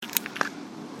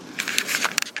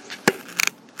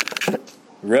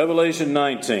Revelation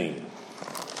 19.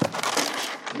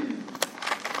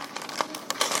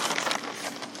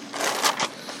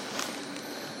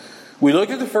 We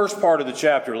looked at the first part of the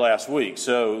chapter last week,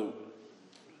 so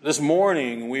this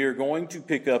morning we are going to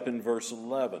pick up in verse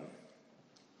 11.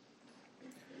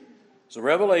 So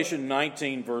Revelation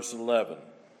 19, verse 11.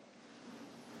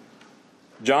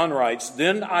 John writes,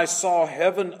 "Then I saw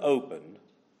heaven opened,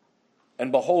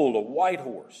 and behold, a white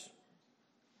horse.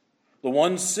 The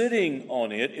one sitting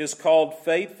on it is called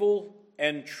Faithful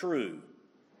and True,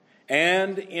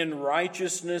 and in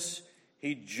righteousness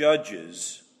he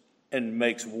judges and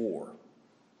makes war.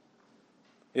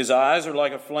 His eyes are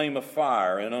like a flame of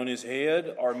fire, and on his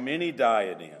head are many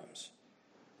diadems.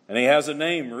 And he has a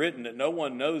name written that no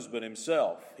one knows but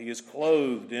himself. He is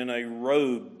clothed in a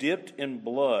robe dipped in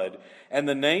blood, and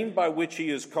the name by which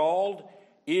he is called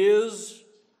is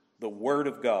the Word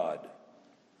of God.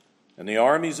 And the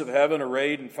armies of heaven,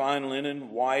 arrayed in fine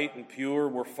linen, white and pure,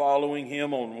 were following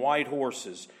him on white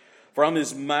horses. From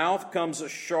his mouth comes a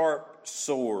sharp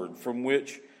sword, from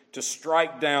which to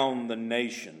strike down the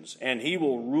nations, and he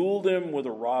will rule them with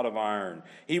a rod of iron.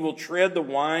 He will tread the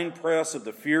winepress of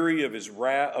the fury of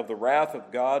the wrath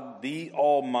of God, the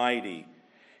Almighty.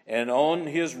 And on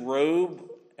his robe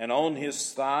and on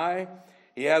his thigh,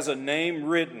 he has a name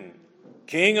written,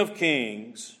 King of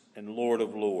Kings and Lord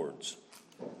of Lords.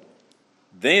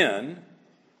 Then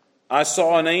I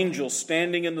saw an angel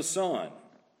standing in the sun,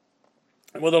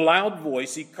 and with a loud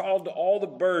voice he called to all the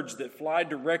birds that fly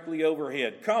directly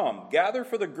overhead, "Come, gather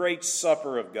for the great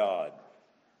supper of God,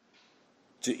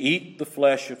 to eat the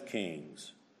flesh of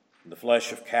kings, and the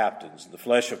flesh of captains, and the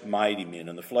flesh of mighty men,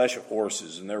 and the flesh of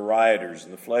horses, and their riders,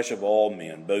 and the flesh of all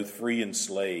men, both free and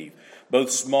slave,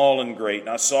 both small and great. And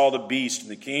I saw the beast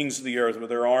and the kings of the earth with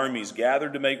their armies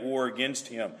gathered to make war against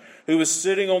him, who was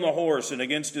sitting on the horse, and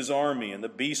against his army. And the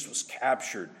beast was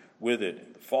captured with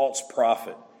it, the false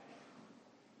prophet,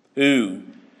 who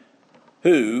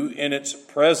in its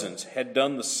presence had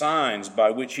done the signs by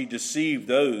which he deceived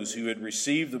those who had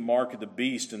received the mark of the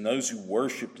beast and those who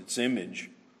worshipped its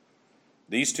image.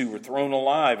 These two were thrown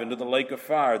alive into the lake of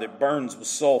fire that burns with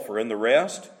sulfur, and the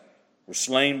rest were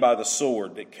slain by the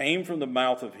sword that came from the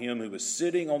mouth of him who was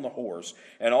sitting on the horse,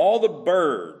 and all the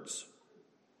birds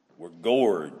were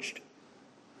gorged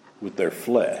with their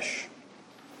flesh."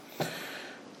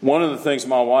 One of the things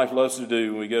my wife loves to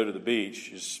do when we go to the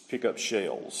beach is pick up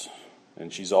shells,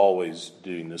 and she's always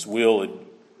doing this. Will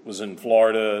was in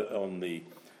Florida on the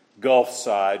Gulf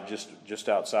side, just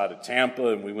outside of Tampa,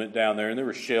 and we went down there, and there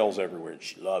were shells everywhere, and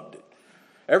she loved it.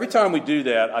 Every time we do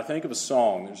that, I think of a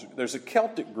song. There's a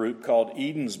Celtic group called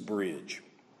Eden's Bridge,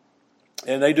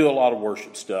 and they do a lot of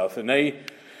worship stuff, and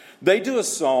they do a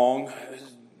song.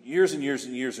 Years and years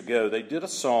and years ago, they did a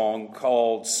song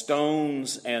called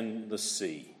Stones and the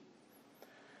Sea.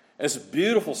 It's a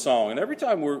beautiful song, and every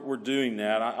time we're doing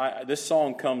that, this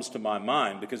song comes to my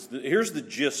mind, because here's the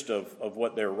gist of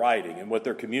what they're writing and what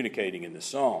they're communicating in this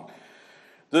song.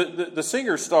 The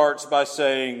singer starts by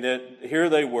saying that here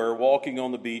they were walking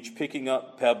on the beach, picking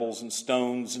up pebbles and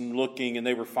stones and looking, and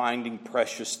they were finding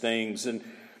precious things, and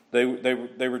they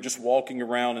were just walking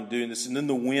around and doing this. And then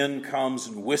the wind comes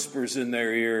and whispers in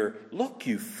their ear, "Look,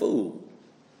 you fool,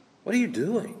 what are you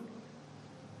doing?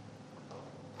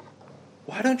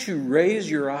 Why don't you raise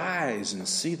your eyes and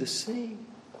see the sea?"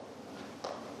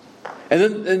 And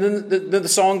then the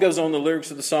song goes on, the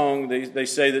lyrics of the song, they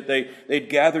say that they'd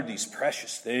gathered these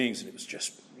precious things, and it was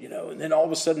just, and then all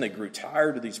of a sudden they grew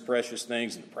tired of these precious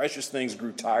things, and the precious things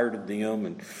grew tired of them,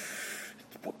 and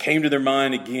what came to their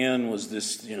mind again was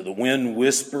this, the wind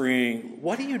whispering,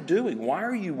 "What are you doing? Why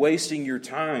are you wasting your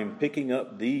time picking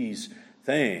up these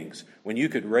things when you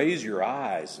could raise your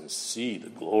eyes and see the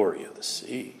glory of the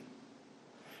sea?"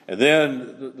 And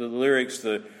then the lyrics,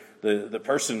 the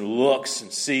person looks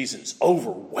and sees and is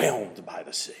overwhelmed by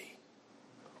the sea.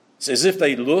 It's as if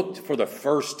they looked for the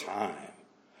first time,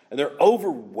 and they're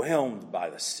overwhelmed by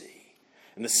the sea.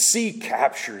 And the sea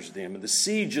captures them, and the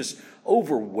sea just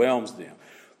overwhelms them.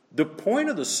 The point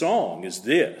of the song is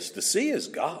this: the sea is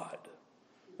God.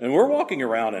 And we're walking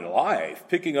around in life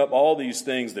picking up all these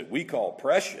things that we call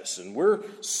precious, and we're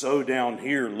so down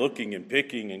here looking and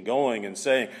picking and going and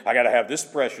saying, "I got to have this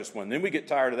precious one." Then we get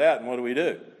tired of that, and what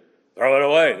do? Throw it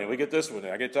away. And then we get this one.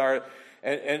 I get tired.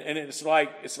 And it's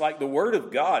like the Word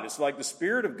of God. It's like the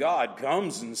Spirit of God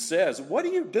comes and says, "What are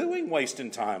you doing wasting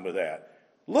time with that?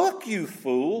 Look, you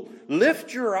fool,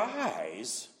 lift your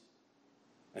eyes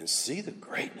and see the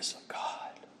greatness of God."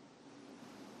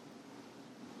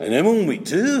 And then when we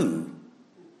do,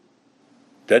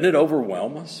 doesn't it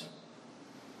overwhelm us?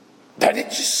 Doesn't it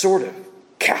just sort of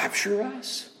capture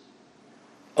us?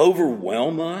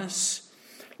 overwhelm us?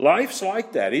 Life's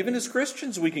like that. Even as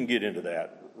Christians, we can get into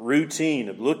that routine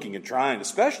of looking and trying,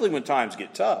 especially when times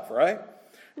get tough, right?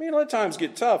 I mean, let times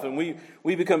get tough, and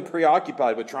we become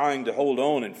preoccupied with trying to hold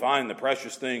on and find the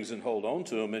precious things and hold on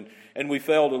to them, and we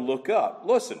fail to look up.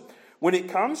 Listen, when it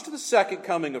comes to the second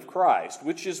coming of Christ,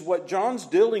 which is what John's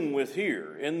dealing with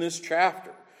here in this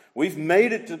chapter, we've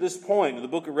made it to this point in the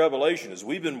book of Revelation as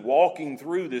we've been walking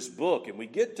through this book, and we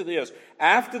get to this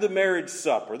after the marriage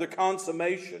supper, the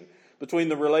consummation between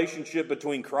the relationship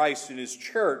between Christ and his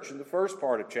church in the first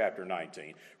part of chapter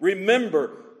 19.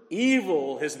 Remember,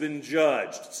 evil has been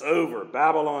judged. It's over.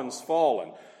 Babylon's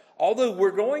fallen. Although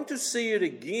we're going to see it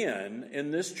again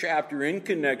in this chapter in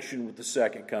connection with the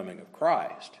second coming of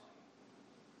Christ.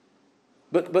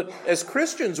 But as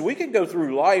Christians, we can go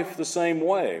through life the same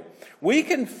way. We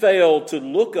can fail to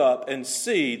look up and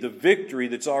see the victory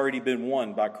that's already been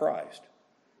won by Christ.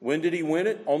 When did he win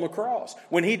it? On the cross.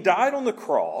 When he died on the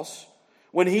cross,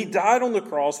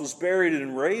 was buried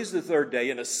and raised the third day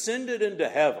and ascended into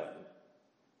heaven,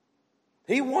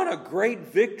 he won a great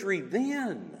victory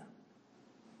then.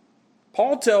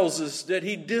 Paul tells us that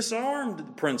he disarmed the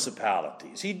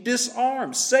principalities. He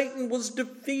disarmed. Satan was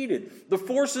defeated. The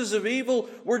forces of evil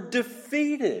were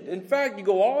defeated. In fact, you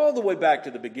go all the way back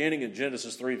to the beginning in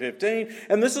Genesis 3:15,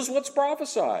 and this is what's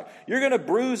prophesied. You're going to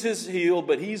bruise his heel,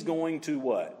 but he's going to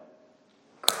what?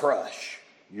 Crush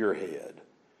your head.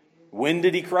 When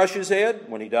did he crush his head?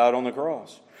 When he died on the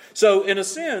cross. So, in a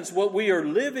sense, what we are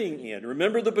living in,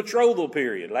 remember the betrothal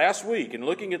period last week, and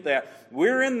looking at that,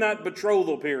 we're in that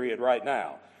betrothal period right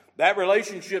now. That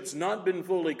relationship's not been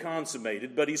fully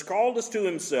consummated, but he's called us to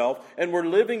himself, and we're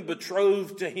living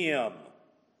betrothed to him.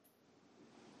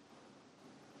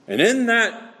 And in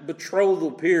that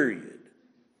betrothal period,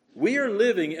 we are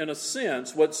living, in a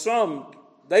sense, what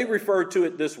they refer to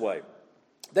it this way.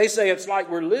 They say it's like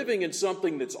we're living in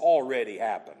something that's already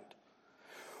happened.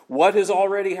 What has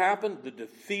already happened? The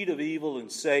defeat of evil and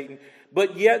Satan.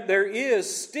 But yet there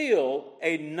is still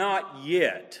a not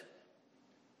yet.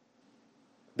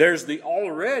 There's the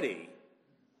already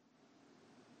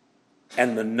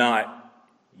and the not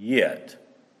yet.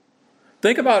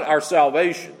 Think about our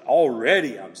salvation.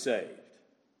 Already I'm saved.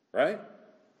 Right?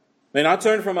 I mean, I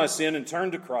turned from my sin and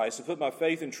turned to Christ and put my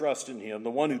faith and trust in him, the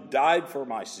one who died for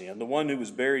my sin, the one who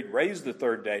was buried, raised the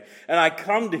third day, and I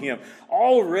come to him.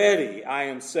 Already I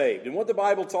am saved. And what the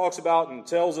Bible talks about and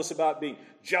tells us about being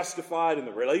justified and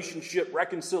the relationship,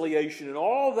 reconciliation, and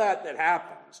all that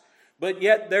happens. But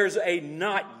yet there's a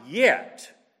not yet.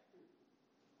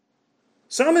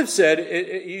 Some have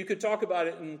said, you could talk about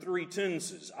it in three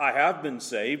tenses. I have been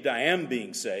saved, I am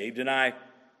being saved, and I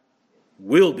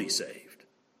will be saved.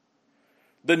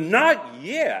 The not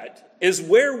yet is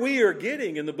where we are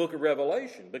getting in the book of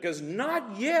Revelation, because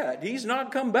not yet, he's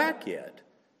not come back yet.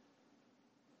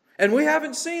 And we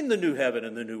haven't seen the new heaven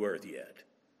and the new earth yet.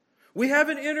 We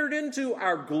haven't entered into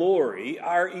our glory,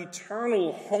 our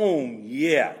eternal home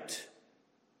yet.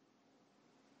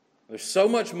 There's so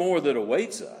much more that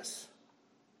awaits us.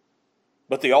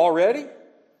 But the already?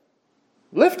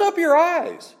 Lift up your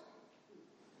eyes.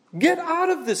 Get out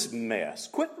of this mess.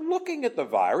 Quit looking at the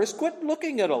virus. Quit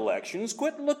looking at elections.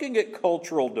 Quit looking at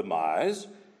cultural demise.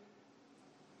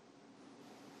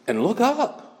 And look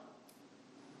up.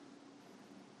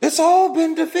 It's all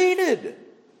been defeated.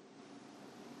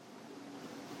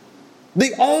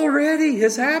 The already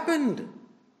has happened.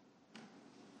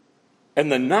 And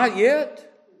the not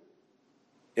yet,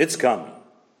 it's coming.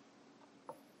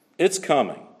 It's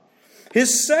coming.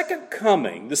 His second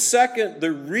coming,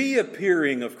 the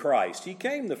reappearing of Christ, he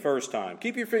came the first time.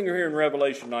 Keep your finger here in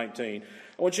Revelation 19.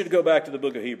 I want you to go back to the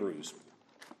book of Hebrews.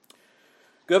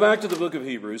 Go back to the book of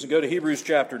Hebrews and go to Hebrews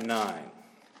chapter 9.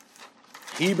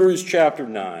 Hebrews chapter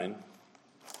 9.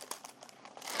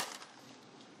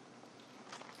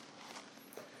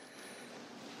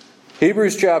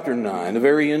 Hebrews chapter 9, the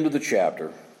very end of the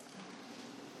chapter.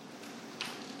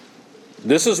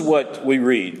 This is what we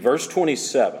read, verse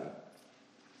 27.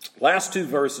 Last two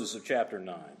verses of chapter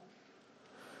 9.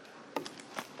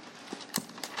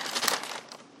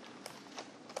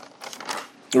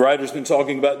 The writer's been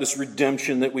talking about this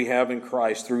redemption that we have in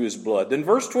Christ through his blood. Then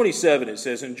verse 27 it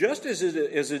says, and just as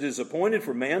it is appointed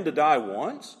for man to die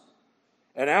once,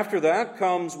 and after that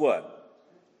comes what?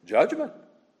 Judgment.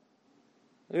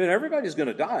 I mean, everybody's going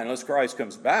to die unless Christ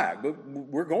comes back, but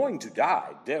we're going to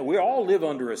die. We all live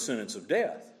under a sentence of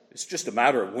death. It's just a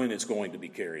matter of when it's going to be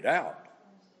carried out.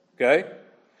 Okay?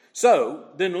 So,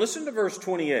 then listen to verse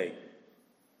 28.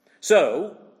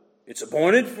 So, it's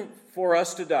appointed for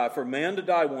us to die, for man to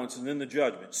die once and then the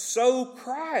judgment. So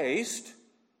Christ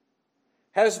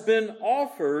has been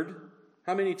offered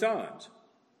how many times?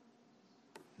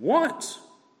 Once.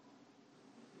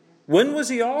 When was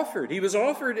he offered? He was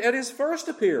offered at his first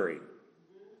appearing.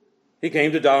 He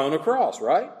came to die on a cross,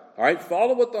 right? All right,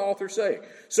 follow what the author's saying.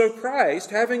 So Christ,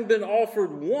 having been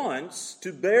offered once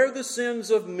to bear the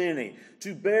sins of many,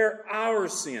 to bear our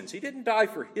sins. He didn't die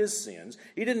for his sins.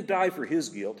 He didn't die for his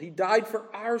guilt. He died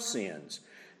for our sins.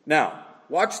 Now,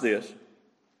 watch this.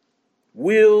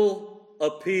 Will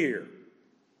appear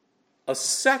a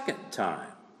second time.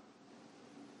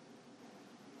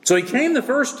 So he came the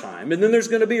first time, and then there's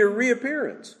going to be a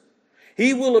reappearance.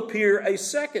 He will appear a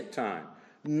second time,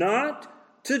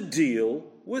 not to deal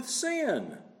with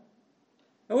sin.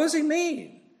 Now, what does he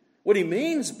mean? What he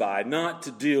means by not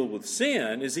to deal with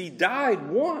sin is he died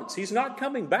once. He's not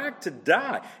coming back to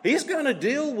die. He's going to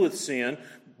deal with sin,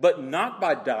 but not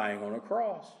by dying on a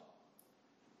cross.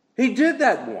 He did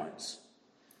that once.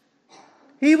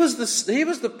 He was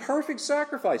the perfect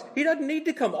sacrifice. He doesn't need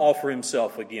to come offer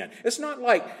himself again. It's not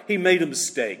like he made a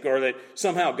mistake or that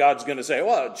somehow God's going to say,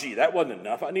 well, gee, that wasn't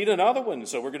enough. I need another one,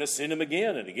 so we're going to send him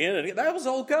again and again and again. That was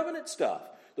old covenant stuff.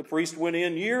 The priest went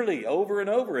in yearly over and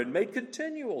over and made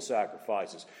continual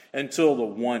sacrifices until the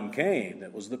one came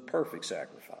that was the perfect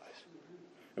sacrifice.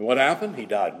 And what happened? He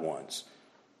died once.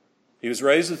 He was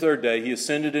raised the third day, he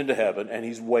ascended into heaven, and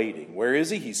he's waiting. Where is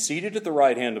he? He's seated at the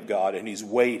right hand of God, and he's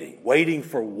waiting. Waiting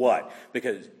for what?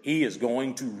 Because he is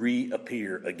going to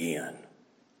reappear again.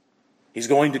 He's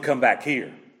going to come back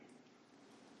here.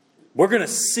 We're going to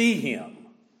see him.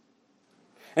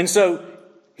 And so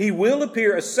he will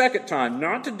appear a second time,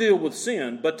 not to deal with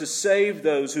sin, but to save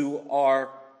those who are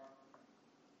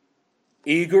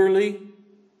eagerly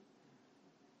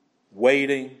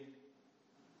waiting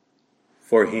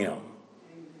for him.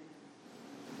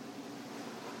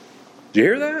 Do you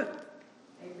hear that?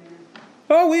 Amen.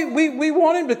 Oh, we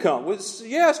want him to come.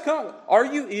 Yes, come. Are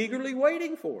you eagerly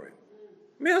waiting for him?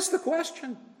 I mean, that's the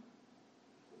question.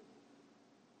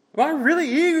 Am I really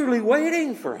eagerly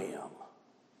waiting for him?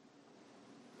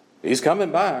 He's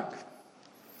coming back.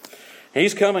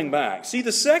 He's coming back. See,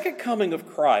 the second coming of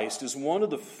Christ is one of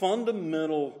the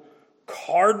fundamental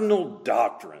cardinal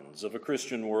doctrines of a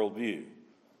Christian worldview.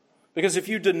 Because if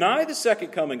you deny the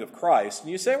second coming of Christ,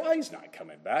 and you say, well, he's not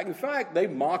coming back. In fact, they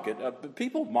mock it.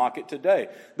 People mock it today.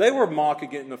 They were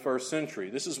mocking it in the first century.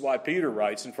 This is why Peter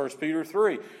writes in 1 Peter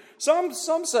 3. Some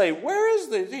say, where is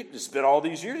this? It's been all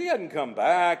these years. He hadn't come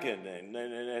back.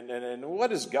 And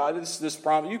what is God? This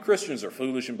promise? You Christians are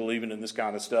foolish in believing in this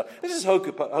kind of stuff. This is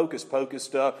hocus pocus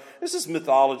stuff. This is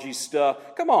mythology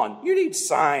stuff. Come on. You need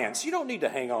science. You don't need to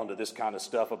hang on to this kind of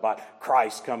stuff about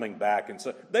Christ coming back. And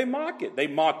so they mock it. They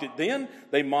mocked it then.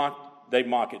 They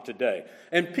mock it today.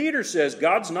 And Peter says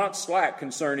God's not slack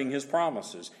concerning his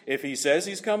promises. If he says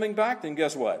he's coming back, then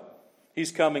guess what?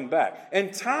 He's coming back.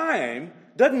 And time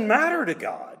doesn't matter to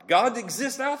God. God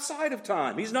exists outside of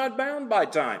time. He's not bound by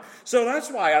time. So that's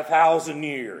why 1,000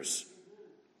 years,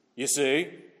 you see,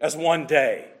 as one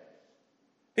day.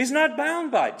 He's not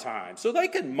bound by time. So they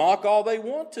can mock all they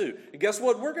want to. And guess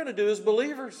what we're going to do as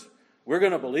believers? We're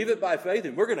going to believe it by faith,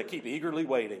 and we're going to keep eagerly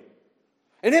waiting.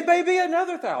 And it may be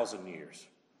another 1,000 years.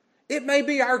 It may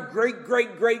be our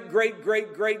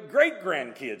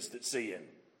great-great-great-great-great-great-great-grandkids that see him.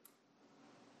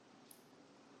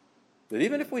 But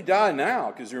even if we die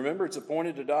now, because remember it's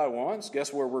appointed to die once,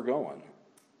 guess where we're going?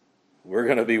 We're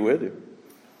going to be with him.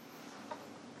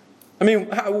 I mean,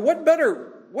 what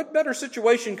better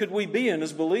situation could we be in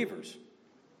as believers?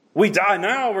 We die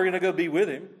now, we're going to go be with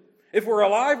him. If we're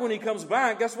alive when he comes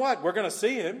back, guess what? We're going to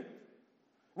see him.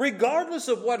 Regardless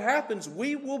of what happens,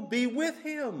 we will be with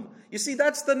him. You see,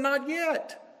 that's the not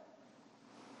yet.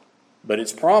 But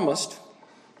it's promised,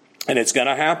 and it's going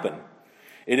to happen.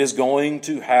 It is going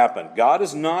to happen. God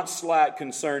is not slack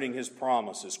concerning his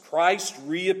promises. Christ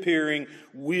reappearing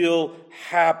will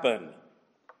happen.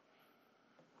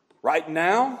 Right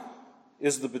now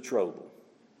is the betrothal.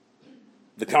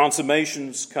 The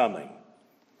consummation's coming.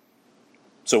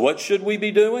 So what should we be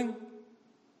doing?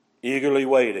 Eagerly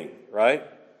waiting, right?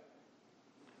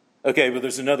 Okay, but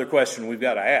there's another question we've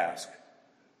got to ask.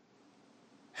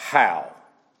 How?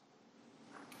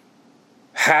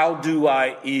 How do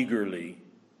I eagerly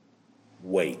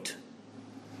wait?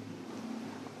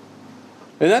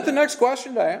 Isn't that the next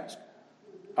question to ask?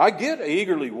 I get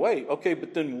eagerly wait. Okay,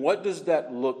 but then what does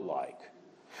that look like?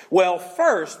 Well,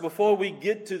 first, before we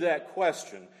get to that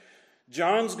question,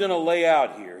 John's going to lay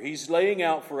out here. He's laying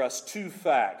out for us two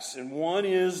facts. And one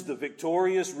is the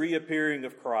victorious reappearing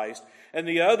of Christ. And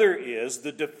the other is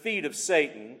the defeat of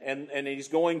Satan. And he's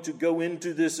going to go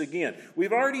into this again.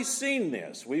 We've already seen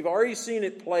this. We've already seen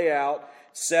it play out.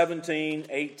 17,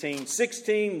 18,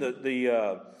 16,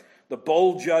 the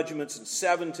bowl judgments in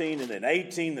 17. And then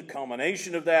 18, the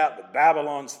culmination of that. The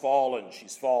Babylon's fallen.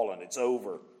 She's fallen. It's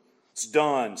over. It's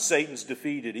done. Satan's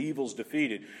defeated. Evil's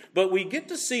defeated. But we get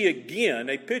to see again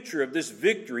a picture of this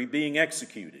victory being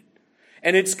executed.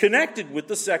 And it's connected with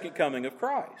the second coming of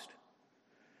Christ.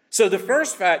 So the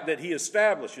first fact that he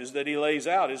establishes, that he lays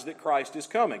out, is that Christ is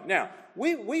coming. Now,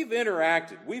 we've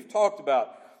interacted. We've talked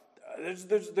about,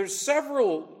 there's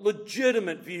several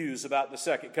legitimate views about the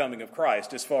second coming of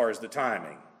Christ as far as the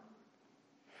timing.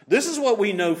 This is what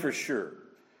we know for sure.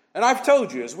 And I've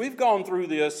told you, as we've gone through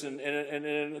this, and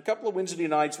in a couple of Wednesday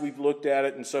nights we've looked at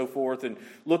it and so forth, and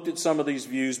looked at some of these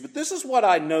views, but this is what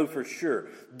I know for sure.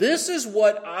 This is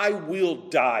what I will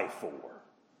die for.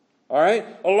 All right?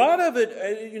 A lot of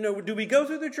it, do we go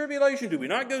through the tribulation? Do we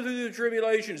not go through the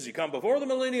tribulation? Does he come before the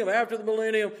millennium, after the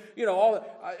millennium? A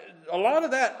lot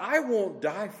of that I won't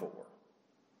die for.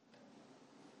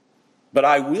 But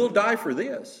I will die for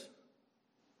this.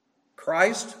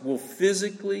 Christ will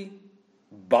physically,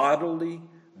 bodily,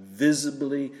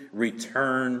 visibly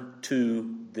return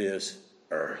to this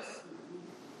earth.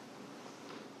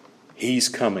 He's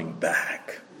coming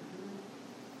back.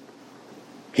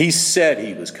 He said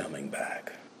he was coming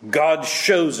back. God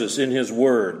shows us in his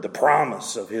word the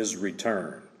promise of his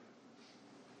return.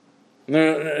 Now,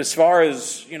 as far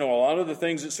as, a lot of the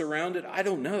things that surround it, I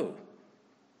don't know.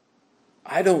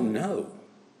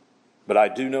 But I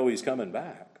do know he's coming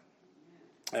back.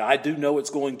 And I do know it's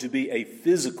going to be a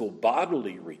physical,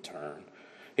 bodily return.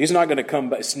 He's not going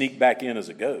to sneak back in as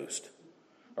a ghost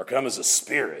or come as a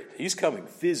spirit. He's coming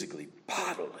physically,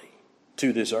 bodily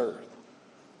to this earth.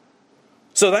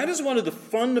 So that is one of the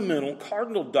fundamental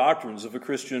cardinal doctrines of a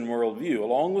Christian worldview,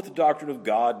 along with the doctrine of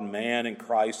God and man and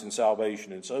Christ and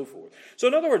salvation and so forth. So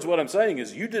in other words, what I'm saying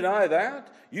is, you deny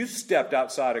that, you've stepped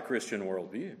outside a Christian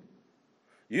worldview.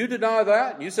 You deny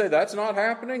that, and you say that's not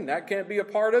happening, that can't be a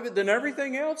part of it, then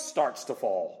everything else starts to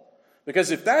fall.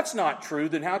 Because if that's not true,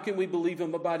 then how can we believe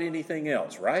him about anything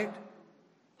else, right?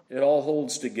 It all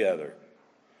holds together.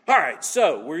 All right,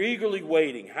 so we're eagerly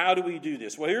waiting. How do we do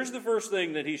this? Well, here's the first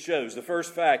thing that he shows, the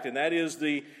first fact, and that is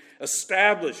the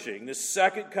establishing the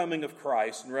second coming of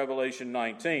Christ in Revelation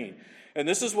 19. And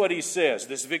this is what he says,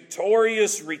 this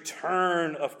victorious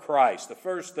return of Christ. The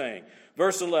first thing,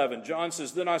 verse 11, John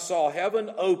says, "Then I saw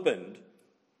heaven opened."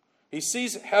 He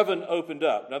sees heaven opened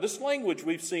up. Now, this language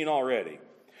we've seen already.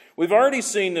 We've already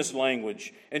seen this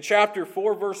language. In chapter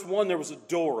 4, verse 1, there was a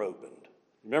door opened.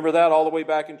 Remember that all the way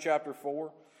back in chapter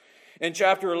 4? In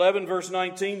chapter 11, verse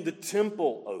 19, the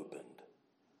temple opened.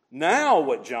 Now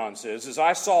what John says is,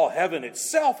 I saw heaven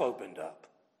itself opened up.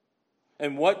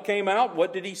 And what came out?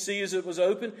 What did he see as it was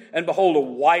opened? And behold, a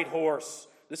white horse.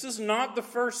 This is not the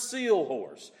first seal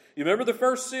horse. You remember the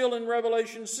first seal in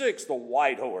Revelation 6, the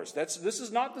white horse. This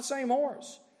is not the same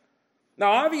horse.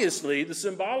 Now, obviously, the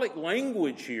symbolic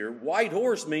language here, white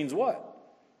horse, means what?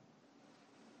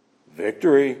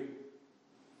 Victory.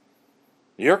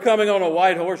 You're coming on a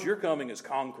white horse, you're coming as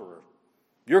conqueror.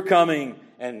 You're coming,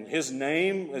 and his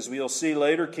name, as we'll see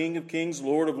later, King of Kings,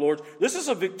 Lord of Lords. This is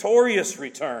a victorious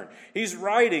return. He's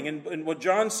riding, and what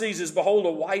John sees is, behold,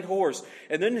 a white horse.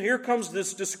 And then here comes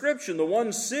this description. The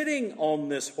one sitting on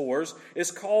this horse is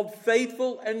called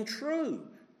Faithful and True.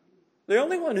 The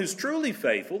only one who's truly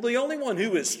faithful, the only one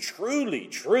who is truly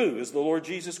true is the Lord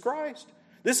Jesus Christ.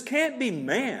 This can't be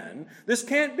man. This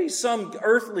can't be some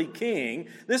earthly king.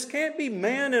 This can't be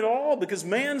man at all, because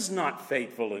man's not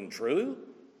faithful and true.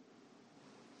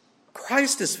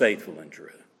 Christ is faithful and true.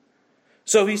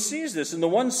 So he sees this, and the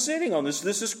one sitting on this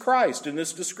is Christ in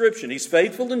this description. He's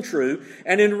faithful and true,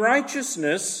 and in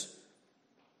righteousness,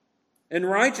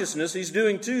 he's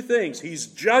doing two things. He's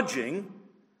judging.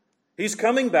 He's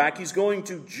coming back. He's going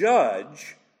to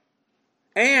judge,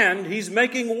 and he's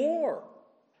making war.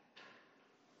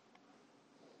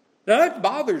 Now, that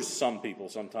bothers some people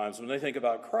sometimes when they think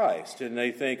about Christ, and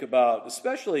they think about,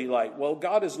 especially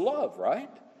God is love, right?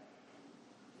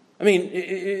 I mean,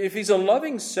 if he's a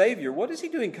loving Savior, what is he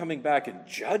doing coming back and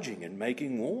judging and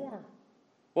making war?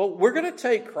 Well, we're going to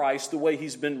take Christ the way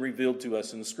he's been revealed to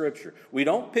us in Scripture. We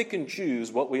don't pick and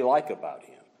choose what we like about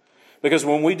him. Because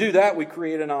when we do that, we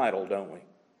create an idol, don't we?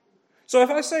 So if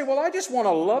I say, well, I just want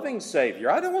a loving Savior,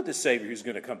 I don't want the Savior who's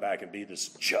going to come back and be this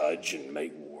judge and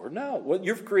make war. No, well,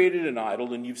 you've created an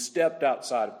idol and you've stepped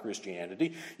outside of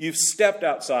Christianity. You've stepped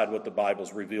outside what the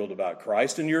Bible's revealed about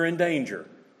Christ, and you're in danger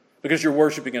because you're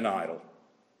worshiping an idol.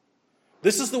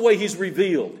 This is the way he's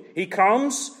revealed. He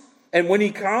comes, and when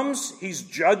he comes, he's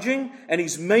judging and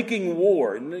he's making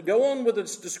war. And go on with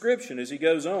its description as he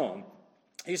goes on.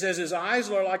 He says his eyes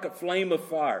are like a flame of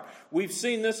fire. We've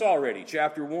seen this already,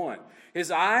 chapter 1. His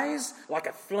eyes like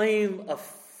a flame of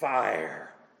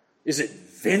fire. Is it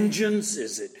vengeance?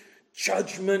 Is it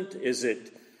judgment? Is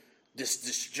it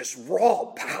just raw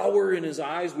power in his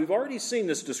eyes? We've already seen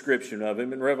this description of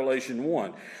him in Revelation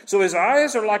 1. So his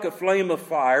eyes are like a flame of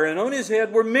fire, and on his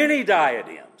head were many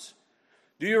diadems.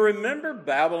 Do you remember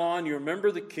Babylon? You remember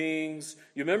the kings?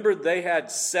 You remember they had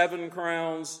 7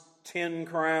 crowns, 10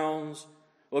 crowns?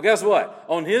 Well, guess what?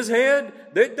 On his head,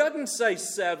 it doesn't say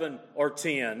 7 or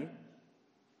 10.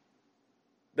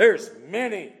 There's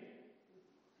many.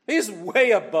 He's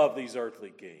way above these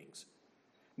earthly kings.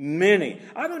 Many.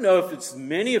 I don't know if it's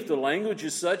many, if the language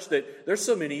is such that there's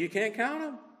so many you can't count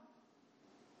them.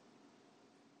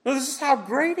 No, this is how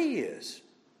great he is.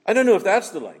 I don't know if that's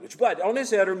the language, but on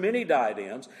his head are many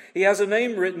diadems. He has a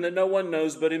name written that no one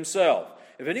knows but himself.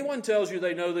 If anyone tells you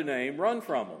they know the name, run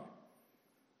from them.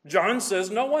 John says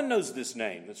no one knows this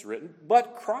name that's written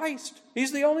but Christ.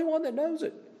 He's the only one that knows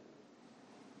it.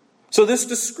 So this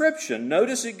description,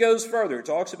 notice it goes further. It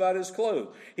talks about his clothes.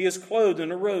 He is clothed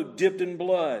in a robe dipped in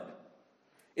blood.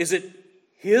 Is it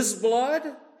his blood?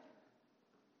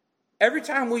 Every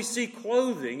time we see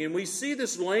clothing, and we see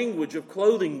this language of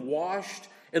clothing washed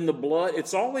in the blood,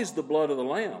 it's always the blood of the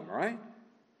Lamb, right?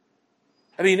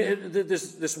 I mean,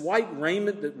 this white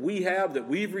raiment that we have, that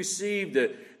we've received,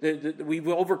 that we've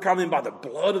overcome him by the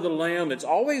blood of the Lamb, it's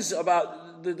always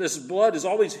about, this blood is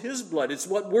always his blood. It's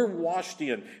what we're washed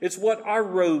in. It's what our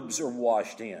robes are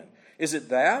washed in. Is it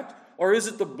that? Or is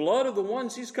it the blood of the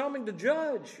ones he's coming to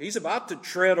judge? He's about to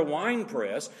tread a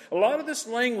winepress. A lot of this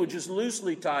language is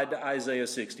loosely tied to Isaiah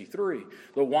 63,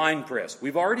 the winepress.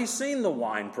 We've already seen the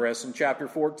winepress in chapter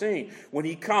 14, when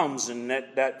he comes and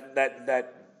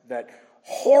that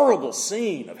horrible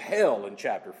scene of hell in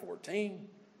chapter 14.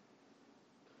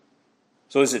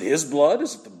 So is it his blood?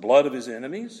 Is it the blood of his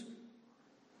enemies?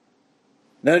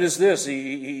 Notice this,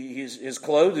 his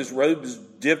clothes, his robe is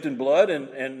dipped in blood,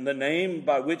 and the name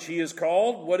by which he is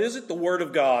called, what is it? The Word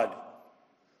of God.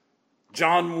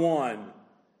 John 1.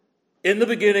 In the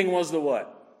beginning was the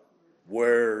what?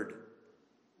 Word.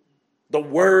 The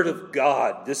Word of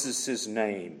God. This is his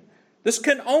name. This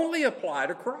can only apply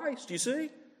to Christ, you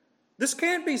see? This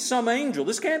can't be some angel.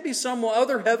 This can't be some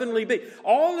other heavenly being.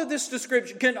 All of this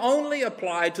description can only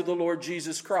apply to the Lord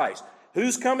Jesus Christ.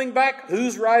 Who's coming back?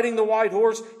 Who's riding the white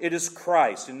horse? It is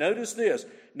Christ. And notice this.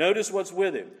 Notice what's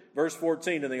with him. Verse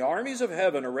 14, and the armies of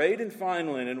heaven, arrayed in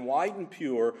fine linen, white and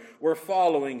pure, were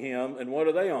following him. And what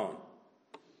are they on?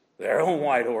 They're on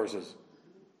white horses.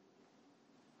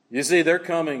 You see, they're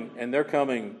coming, and they're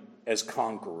coming as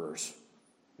conquerors.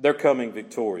 They're coming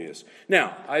victorious.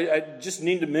 Now, I just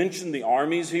need to mention the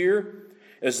armies here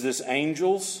as this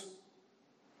angels.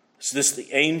 Is this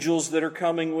the angels that are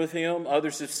coming with him?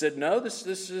 Others have said, no,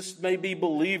 this may be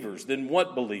believers. Then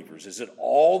what believers? Is it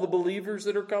all the believers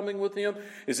that are coming with him?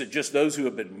 Is it just those who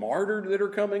have been martyred that are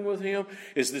coming with him?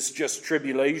 Is this just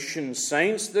tribulation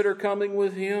saints that are coming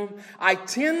with him? I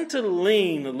tend to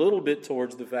lean a little bit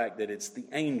towards the fact that it's the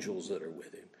angels that are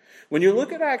with him. When you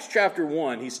look at Acts chapter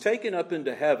 1, he's taken up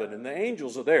into heaven, and the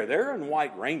angels are there. They're in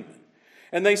white raiment.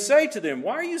 And they say to them,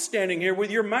 why are you standing here with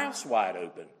your mouths wide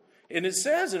open? And it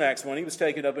says in Acts 1, he was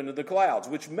taken up into the clouds,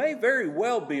 which may very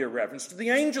well be a reference to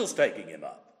the angels taking him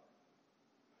up.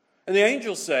 And the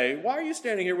angels say, why are you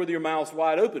standing here with your mouths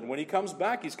wide open? When he comes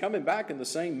back, he's coming back in the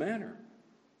same manner.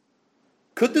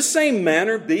 Could the same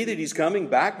manner be that he's coming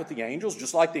back with the angels,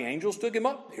 just like the angels took him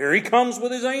up? Here he comes with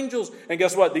his angels. And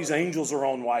guess what? These angels are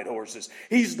on white horses.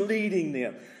 He's leading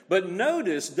them. But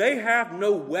notice, they have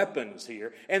no weapons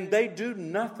here, and they do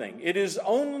nothing. It is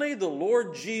only the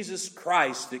Lord Jesus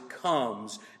Christ that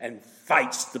comes and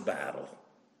fights the battle.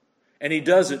 And he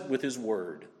does it with his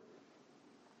word.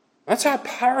 That's how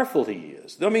powerful he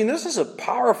is. I mean, this is a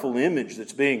powerful image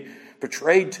that's being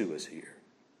portrayed to us here.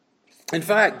 In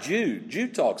fact,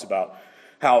 Jude talks about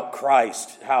how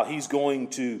Christ, how he's going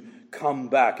to come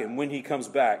back. And when he comes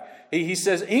back, he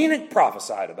says, Enoch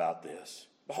prophesied about this.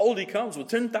 Behold, he comes with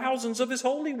 10,000s of his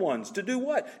holy ones to do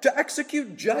what? To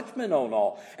execute judgment on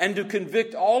all and to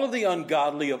convict all of the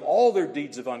ungodly of all their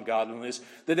deeds of ungodliness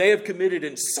that they have committed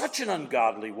in such an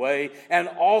ungodly way, and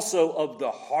also of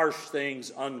the harsh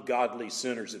things ungodly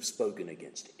sinners have spoken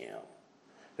against him.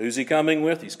 Who's he coming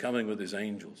with? He's coming with his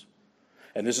angels.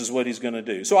 And this is what he's going to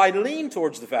do. So I lean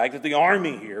towards the fact that the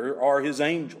army here are his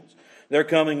angels. They're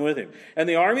coming with him. And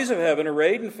the armies of heaven,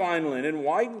 arrayed in fine linen,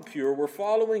 white and pure, were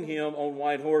following him on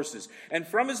white horses. And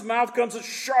from his mouth comes a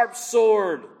sharp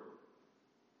sword.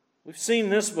 We've seen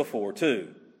this before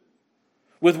too.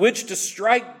 With which to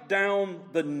strike down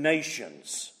the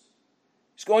nations.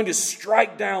 He's going to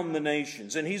strike down the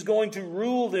nations. And he's going to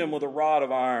rule them with a rod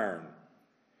of iron.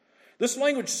 This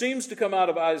language seems to come out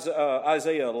of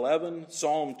Isaiah 11,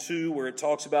 Psalm 2, where it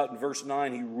talks about in verse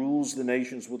 9, he rules the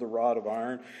nations with a rod of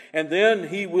iron. And then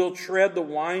he will tread the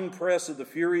winepress of the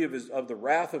fury of the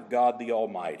wrath of God the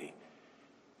Almighty.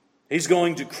 He's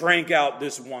going to crank out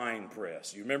this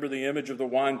winepress. You remember the image of the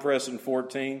winepress in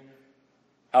 14?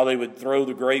 How they would throw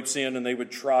the grapes in and they would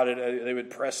trot it, they would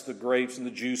press the grapes and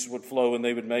the juice would flow and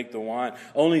they would make the wine.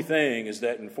 Only thing is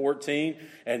that in 14,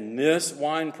 and this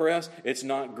wine press, it's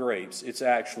not grapes, it's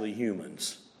actually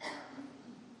humans.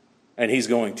 And he's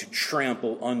going to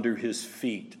trample under his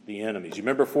feet the enemies. You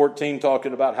remember 14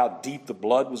 talking about how deep the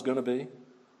blood was going to be?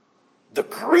 The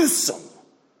gruesome.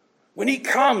 When he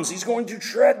comes, he's going to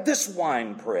tread this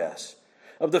wine press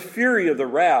of the fury of the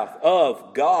wrath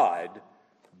of God,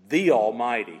 the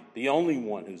Almighty, the only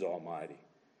one who's almighty.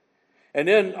 And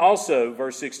then also,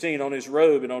 verse 16, on his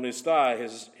robe and on his thigh,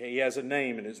 he has a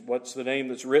name. And what's the name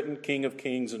that's written? King of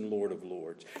Kings and Lord of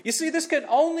Lords. You see, this can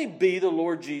only be the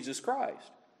Lord Jesus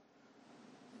Christ.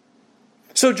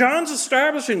 So John's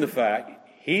establishing the fact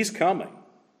he's coming.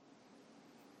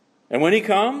 And when he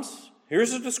comes,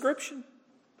 here's a description.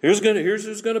 Here's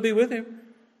who's going to be with him.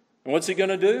 And what's he going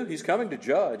to do? He's coming to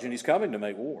judge and he's coming to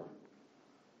make war.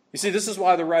 You see, this is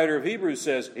why the writer of Hebrews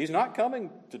says he's not coming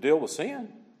to deal with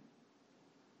sin.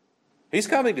 He's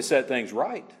coming to set things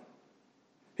right.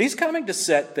 He's coming to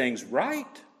set things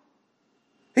right.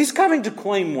 He's coming to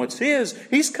claim what's his.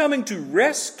 He's coming to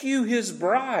rescue his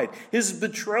bride, his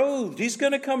betrothed. He's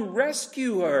going to come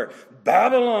rescue her.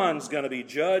 Babylon's going to be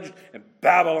judged, and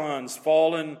Babylon's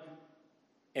fallen,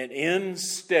 and in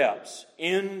steps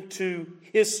into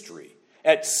history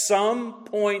at some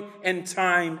point in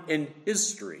time in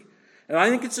history. And I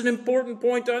think it's an important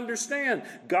point to understand.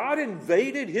 God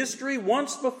invaded history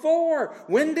once before.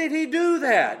 When did he do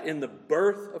that? In the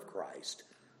birth of Christ.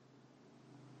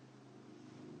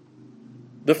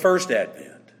 The first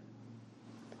advent.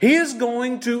 He is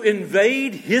going to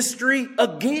invade history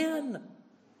again.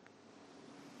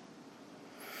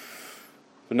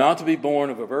 But not to be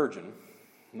born of a virgin,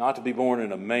 not to be born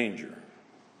in a manger.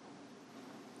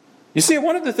 You see,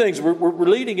 one of the things, we're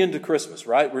leading into Christmas,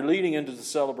 right? We're leading into the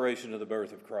celebration of the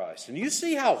birth of Christ. And you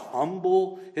see how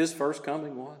humble his first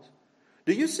coming was?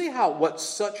 Do you see what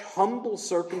such humble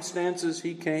circumstances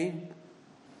he came?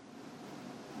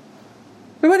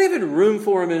 There wasn't even room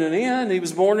for him in an inn. He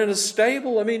was born in a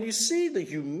stable. I mean, you see the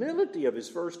humility of his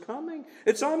first coming.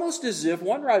 It's almost as if,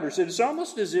 one writer said, it's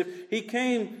almost as if he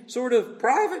came sort of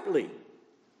privately.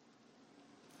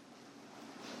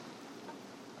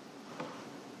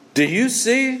 Do you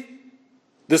see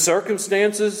the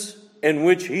circumstances in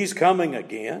which he's coming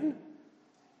again?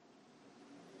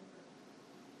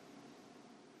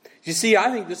 You see,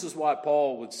 I think this is why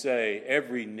Paul would say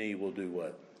every knee will do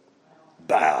what?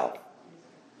 Bow.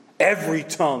 Every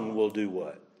tongue will do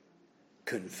what?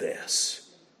 Confess.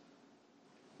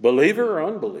 Believer or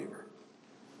unbeliever.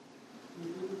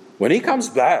 When he comes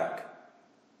back,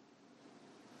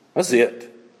 that's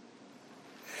it.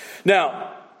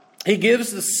 Now, he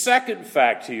gives the second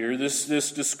fact here, this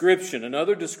description,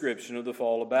 another description of the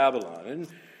fall of Babylon. And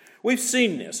we've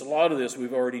seen this. A lot of this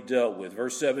we've already dealt with.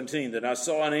 Verse 17, that I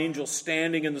saw an angel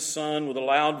standing in the sun with a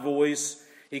loud voice.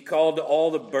 He called to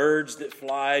all the birds that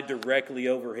fly directly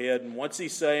overhead. And what's he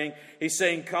saying? He's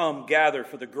saying, come, gather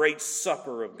for the great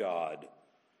supper of God.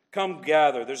 Come,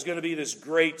 gather. There's going to be this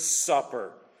great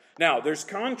supper. Now, there's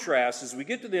contrast. As we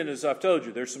get to the end, as I've told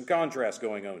you, there's some contrast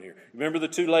going on here. Remember the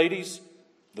two ladies?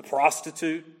 The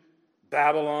prostitute,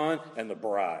 Babylon, and the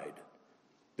bride.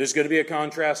 There's going to be a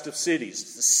contrast of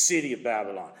cities. The city of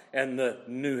Babylon and the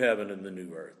new heaven and the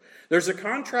new earth. There's a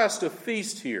contrast of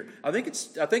feast here. I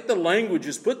think the language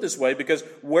is put this way because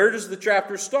where does the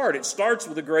chapter start? It starts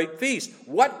with a great feast.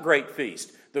 What great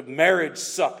feast? The marriage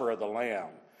supper of the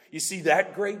Lamb. You see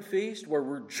that great feast where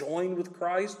we're joined with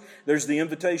Christ? There's the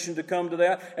invitation to come to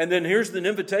that. And then here's the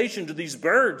invitation to these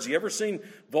birds. You ever seen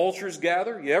vultures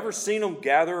gather? You ever seen them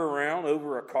gather around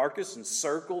over a carcass and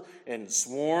circle and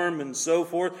swarm and so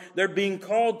forth? They're being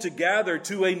called to gather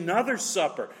to another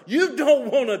supper. You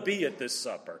don't want to be at this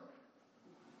supper.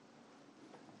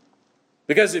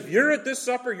 Because if you're at this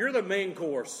supper, you're the main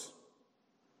course.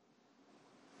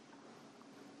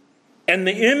 And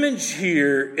the image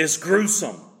here is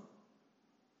gruesome.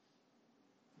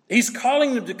 He's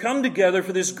calling them to come together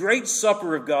for this great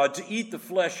supper of God, to eat the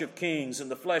flesh of kings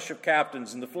and the flesh of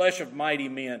captains and the flesh of mighty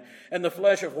men and the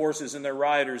flesh of horses and their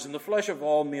riders and the flesh of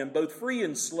all men, both free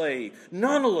and slave.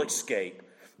 None will escape.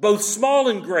 Both small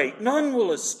and great, none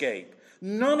will escape.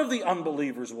 None of the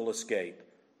unbelievers will escape.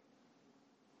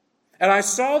 And I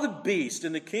saw the beast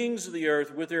and the kings of the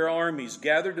earth with their armies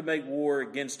gathered to make war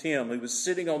against him who was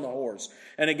sitting on the horse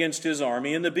and against his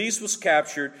army. And the beast was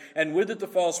captured, and with it the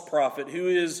false prophet, who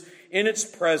is in its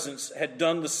presence had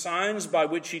done the signs by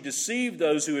which he deceived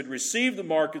those who had received the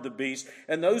mark of the beast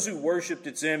and those who worshipped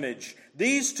its image.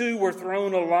 These two were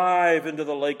thrown alive into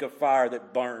the lake of fire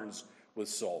that burns with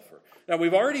sulfur. Now,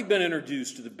 we've already been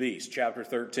introduced to the beast, chapter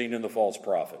 13, and the false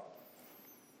prophet.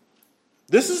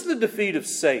 This is the defeat of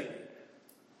Satan.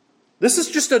 This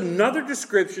is just another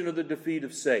description of the defeat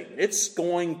of Satan. It's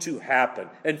going to happen.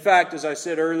 In fact, as I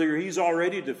said earlier, he's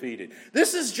already defeated.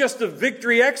 This is just a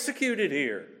victory executed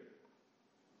here.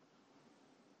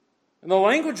 And the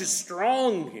language is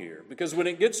strong here, because when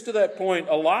it gets to that point,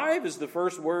 alive is the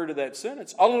first word of that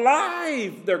sentence.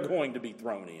 Alive, they're going to be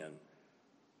thrown in.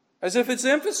 As if it's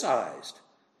emphasized.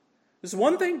 It's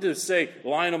one thing to say,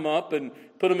 line them up and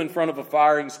put them in front of a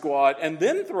firing squad and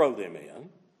then throw them in.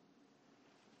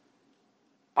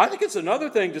 I think it's another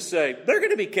thing to say, they're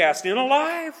going to be cast in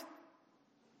alive.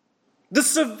 The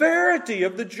severity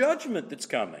of the judgment that's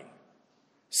coming.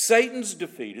 Satan's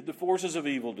defeated, the forces of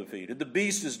evil defeated, the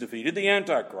beast is defeated, the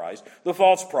Antichrist, the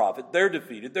false prophet, they're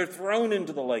defeated. They're thrown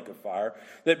into the lake of fire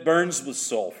that burns with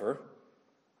sulfur.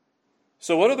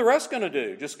 So what are the rest going to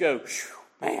do? Just go,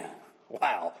 man,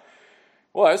 wow.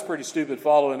 Well, that's pretty stupid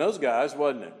following those guys,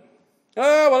 wasn't it?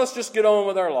 Oh, well, let's just get on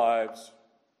with our lives.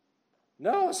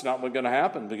 No, it's not what's going to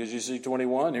happen, because you see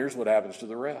 21, here's what happens to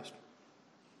the rest.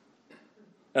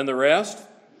 And the rest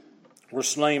were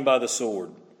slain by the sword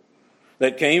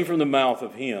that came from the mouth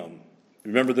of him.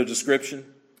 Remember the description?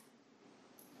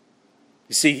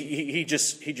 You see, he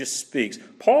just speaks.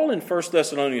 Paul in 1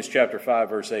 Thessalonians chapter 5,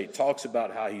 verse 8, talks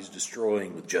about how he's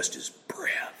destroying with just his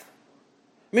breath.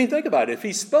 I mean, think about it. If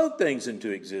he spoke things into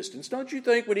existence, don't you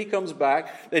think when he comes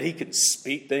back that he can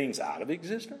speak things out of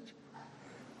existence?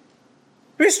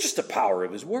 It's just the power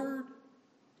of his word.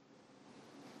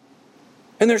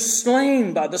 And they're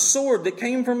slain by the sword that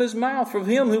came from his mouth, from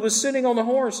him who was sitting on the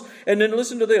horse. And then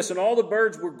listen to this. And all the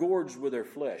birds were gorged with their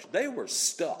flesh. They were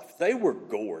stuffed. They were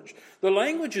gorged. The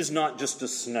language is not just a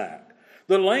snack.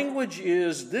 The language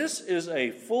is, this is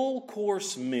a full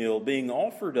course meal being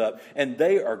offered up, and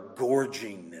they are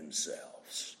gorging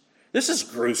themselves. This is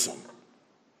gruesome.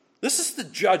 This is the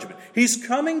judgment. He's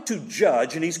coming to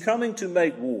judge, and he's coming to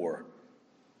make war.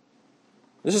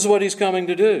 This is what he's coming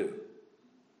to do.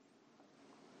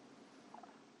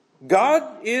 God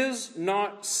is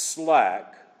not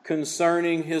slack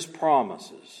concerning his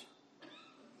promises.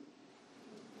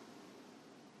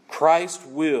 Christ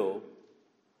will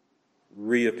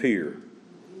reappear.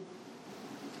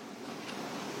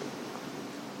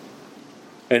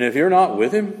 And if you're not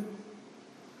with him,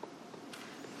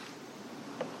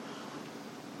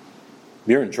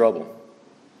 you're in trouble.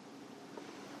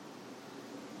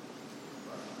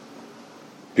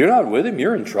 If you're not with him,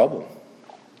 you're in trouble.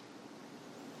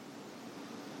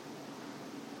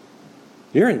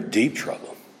 You're in deep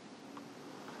trouble.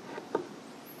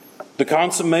 The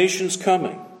consummation's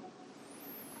coming.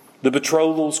 The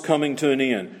betrothal's coming to an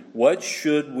end. What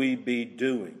should we be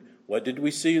doing? What did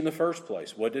we see in the first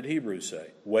place? What did Hebrews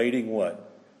say? Waiting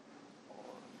what?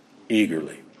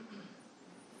 Eagerly.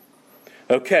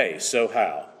 Okay, so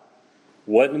how?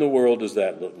 What in the world does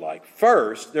that look like?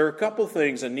 First, there are a couple of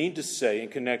things I need to say in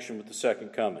connection with the second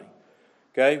coming.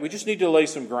 Okay, we just need to lay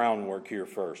some groundwork here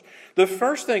first. The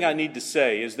first thing I need to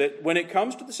say is that when it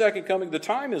comes to the second coming, the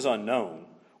time is unknown.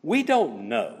 We don't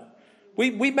know.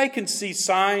 We may can see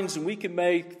signs, and we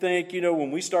may think,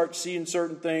 when we start seeing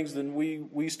certain things, then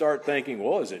we start thinking,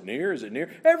 well, is it near? Is it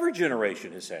near? Every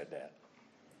generation has had that.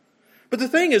 But the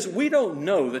thing is, we don't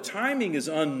know. The timing is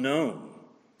unknown.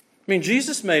 I mean,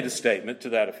 Jesus made a statement to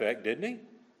that effect, didn't he?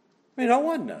 I mean, no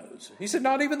one knows. He said,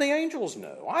 not even the angels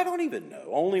know. I don't even know.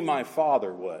 Only my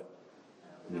Father what?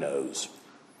 Knows.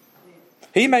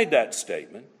 He made that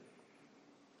statement.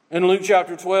 In Luke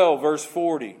chapter 12, verse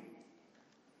 40,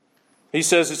 he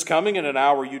says, it's coming in an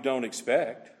hour you don't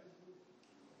expect.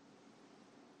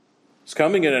 It's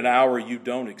coming in an hour you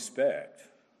don't expect.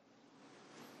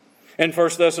 In 1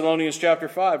 Thessalonians chapter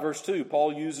 5, verse 2,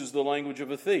 Paul uses the language of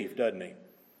a thief, doesn't he?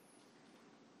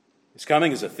 He's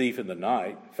coming as a thief in the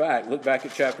night. In fact, look back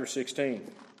at chapter 16,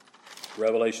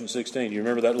 Revelation 16. You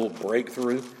remember that little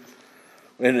breakthrough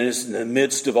And it's in the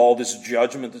midst of all this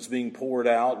judgment that's being poured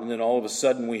out, and then all of a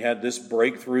sudden we had this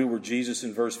breakthrough where Jesus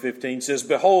in verse 15 says,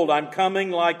 "Behold, I'm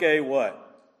coming like a"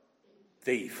 what?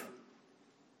 Thief.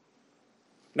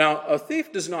 Now, a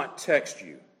thief does not text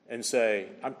you and say,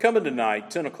 "I'm coming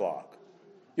tonight, 10 o'clock.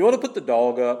 You want to put the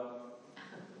dog up?"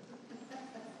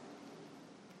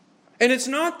 And it's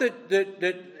not that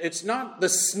it's not the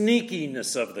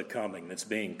sneakiness of the coming that's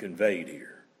being conveyed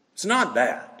here. It's not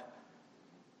that.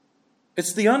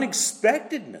 It's the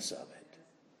unexpectedness of it.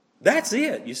 That's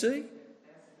it, you see?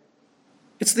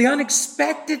 It's the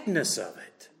unexpectedness of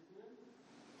it.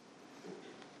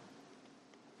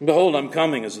 Behold, I'm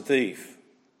coming as a thief.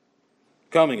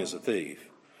 Coming as a thief.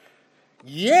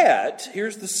 Yet,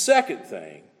 here's the second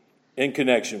thing in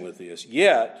connection with this.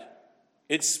 Yet,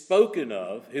 it's spoken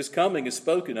of, his coming is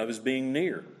spoken of as being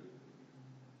near.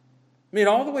 I mean,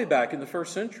 all the way back in the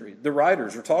first century, the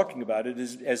writers are talking about it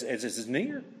as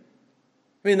near.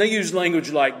 I mean, they use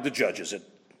language like the judge is at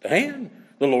hand,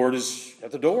 the Lord is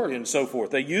at the door, and so forth.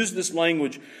 They use this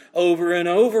language over and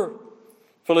over.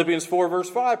 Philippians 4 verse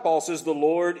 5, Paul says, the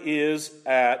Lord is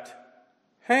at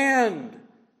hand.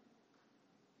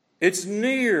 It's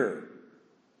near.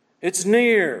 It's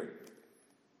near.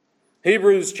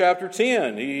 Hebrews chapter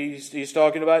 10, he's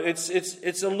talking about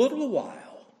it's a little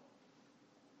while.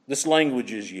 This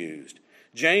language is used.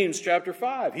 James chapter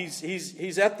 5,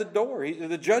 he's at the door.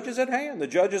 The judge is at hand. The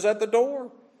judge is at the door.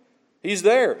 He's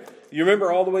there. You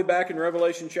remember all the way back in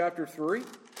Revelation chapter 3?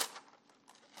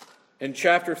 In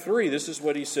chapter 3, this is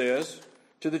what he says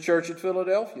to the church at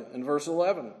Philadelphia in verse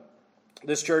 11.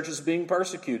 This church is being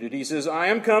persecuted. He says, I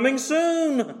am coming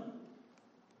soon.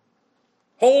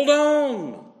 Hold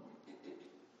on.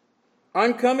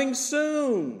 I'm coming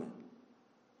soon.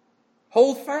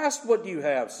 Hold fast what you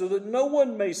have so that no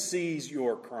one may seize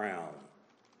your crown.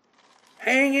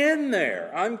 Hang in there.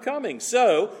 I'm coming.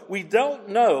 So we don't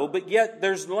know, but yet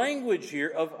there's language here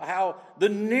of how the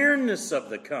nearness of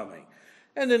the coming.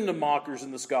 And then the mockers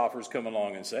and the scoffers come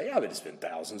along and say, yeah, but it's been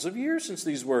thousands of years since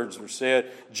these words were said.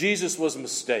 Jesus was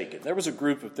mistaken. There was a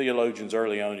group of theologians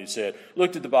early on who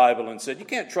looked at the Bible and said, you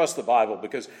can't trust the Bible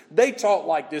because they taught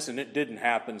like this and it didn't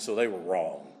happen, so they were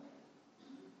wrong.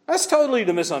 That's totally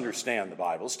to misunderstand the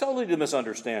Bible. It's totally to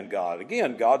misunderstand God.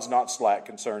 Again, God's not slack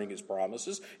concerning his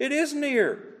promises. It is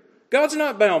near. God's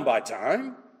not bound by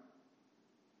time.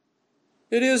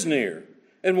 It is near.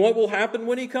 And what will happen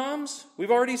when he comes?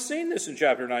 We've already seen this in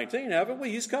chapter 19, haven't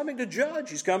we? He's coming to judge.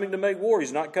 He's coming to make war.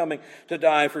 He's not coming to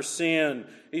die for sin.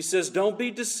 He says, don't be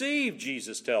deceived,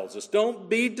 Jesus tells us. Don't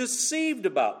be deceived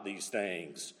about these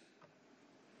things.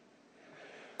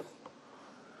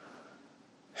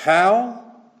 How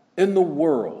in the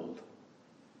world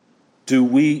do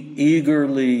we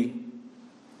eagerly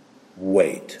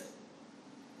wait?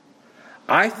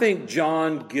 I think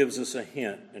John gives us a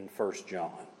hint in 1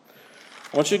 John.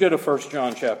 I want you to go to 1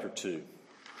 John chapter 2.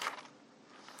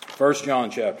 1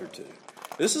 John chapter 2.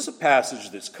 This is a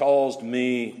passage that's caused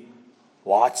me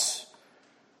lots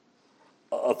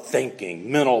of thinking,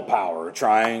 mental power,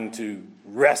 trying to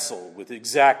wrestle with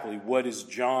exactly what is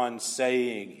John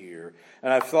saying here.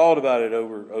 And I've thought about it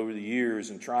over the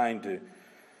years and trying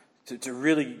to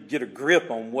really get a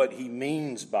grip on what he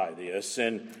means by this.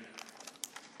 And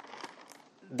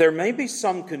there may be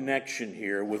some connection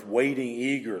here with waiting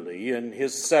eagerly and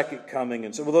his second coming.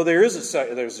 And so, although there's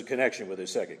a connection with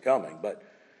his second coming, but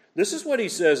this is what he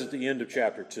says at the end of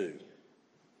chapter 2.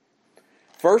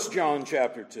 1 John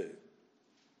chapter 2.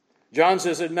 John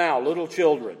says, and now, little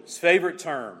children, his favorite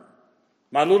term,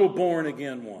 my little born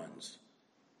again ones.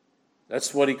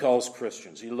 That's what he calls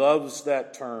Christians. He loves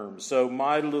that term. So,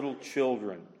 my little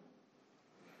children.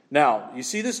 Now, you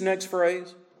see this next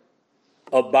phrase?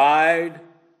 Abide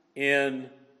in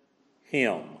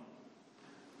him.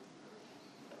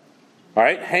 All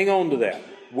right, hang on to that.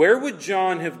 Where would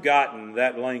John have gotten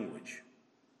that language?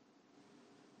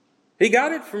 He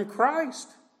got it from Christ.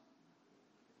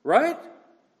 Right?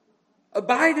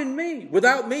 Abide in me.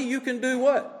 Without me, you can do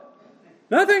what?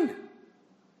 Nothing.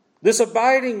 This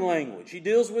abiding language, he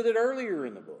deals with it earlier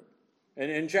in the book. And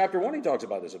in chapter 1, he talks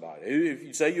about this abiding. If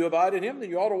you say you abide in him, then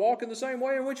you ought to walk in the same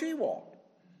way in which he walked.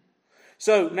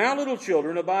 So, now little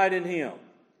children, abide in him.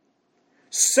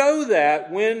 So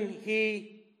that when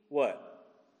he, what?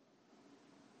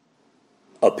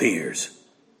 Appears.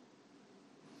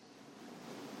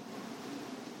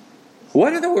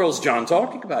 What in the world is John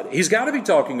talking about? He's got to be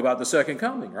talking about the second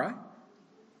coming, right?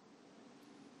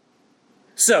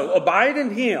 So, abide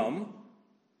in him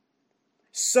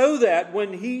so that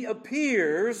when he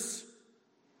appears,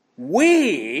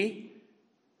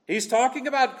 he's talking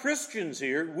about Christians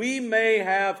here, we may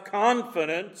have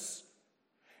confidence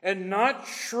and not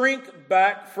shrink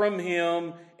back from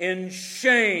him in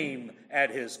shame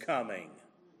at his coming.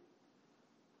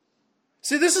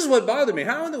 See, this is what bothered me.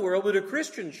 How in the world would a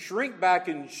Christian shrink back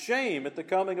in shame at the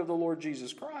coming of the Lord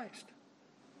Jesus Christ?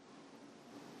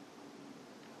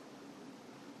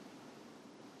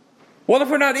 Well, if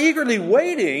we're not eagerly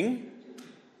waiting,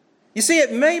 you see,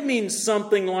 it may mean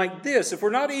something like this. If we're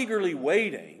not eagerly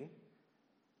waiting,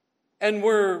 and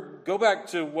go back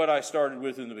to what I started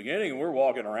with in the beginning, and we're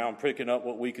walking around picking up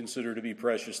what we consider to be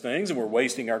precious things, and we're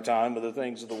wasting our time with the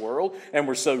things of the world, and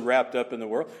we're so wrapped up in the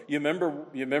world. You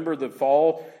remember the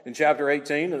fall in chapter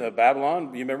 18 of Babylon?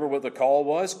 You remember what the call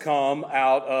was? Come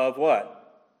out of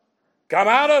what? Come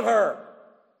out of her!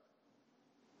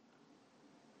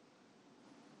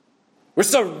 We're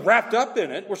so wrapped up in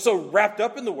it. We're so wrapped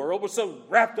up in the world. We're so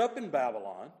wrapped up in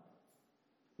Babylon.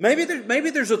 Maybe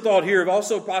there's a thought here of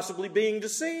also possibly being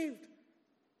deceived.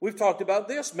 We've talked about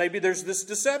this. Maybe there's this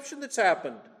deception that's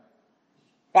happened.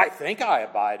 I think I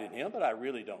abide in him, but I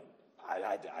really don't.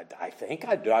 I think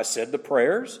I do. I said the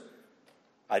prayers.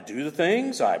 I do the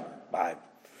things. But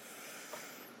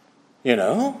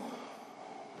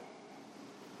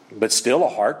still a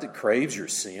heart that craves your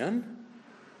sin.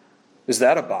 Is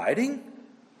that abiding?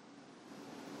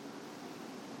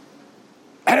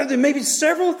 There may be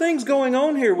several things going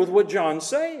on here with what John's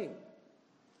saying.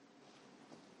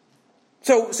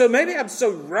 So maybe I'm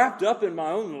so wrapped up in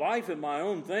my own life and my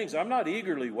own things, I'm not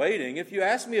eagerly waiting. If you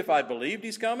ask me if I believed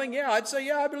he's coming, I'd say,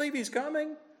 I believe he's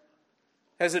coming.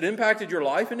 Has it impacted your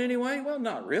life in any way? Well,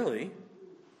 not really.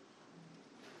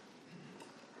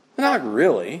 Not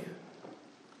really.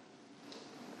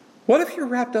 What if you're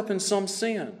wrapped up in some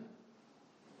sin?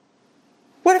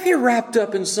 What if you're wrapped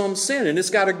up in some sin and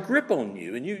it's got a grip on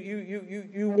you and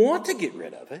you want to get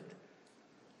rid of it?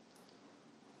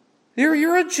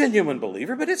 You're a genuine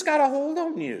believer, but it's got a hold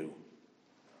on you.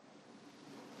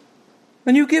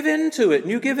 And you give in to it,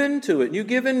 and you give in to it, and you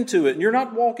give in to it, and you're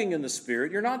not walking in the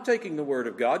Spirit. You're not taking the Word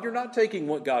of God. You're not taking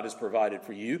what God has provided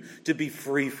for you to be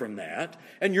free from that.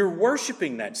 And you're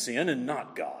worshiping that sin and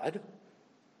not God.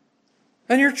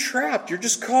 And you're trapped. You're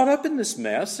just caught up in this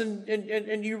mess, and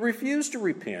you refuse to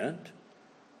repent.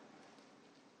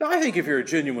 Now, I think if you're a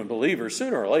genuine believer,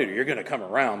 sooner or later you're going to come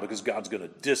around because God's going to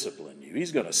discipline you.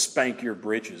 He's going to spank your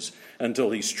britches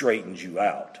until He straightens you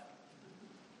out.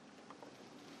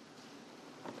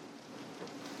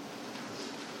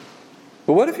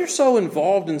 But what if you're so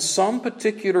involved in some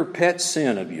particular pet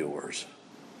sin of yours?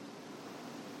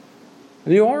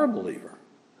 And you are a believer.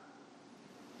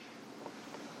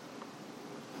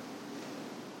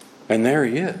 And there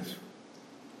he is.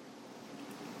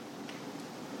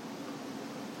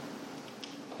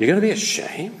 You're going to be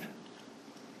ashamed?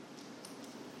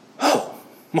 Oh,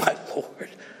 my Lord.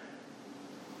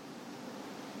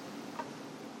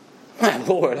 My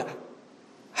Lord,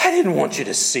 I didn't want you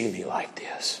to see me like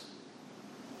this.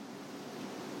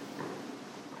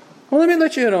 Well, let me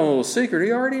let you in on a little secret.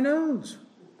 He already knows.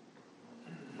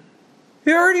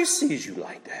 He already sees you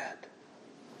like that.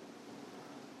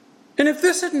 And if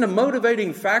this isn't a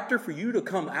motivating factor for you to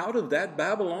come out of that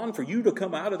Babylon, for you to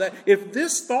come out of that, if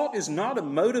this thought is not a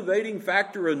motivating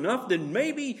factor enough, then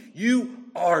maybe you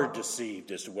are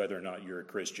deceived as to whether or not you're a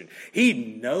Christian.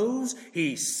 He knows,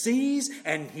 he sees,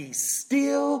 and he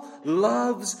still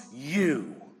loves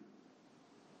you.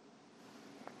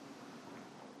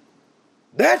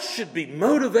 That should be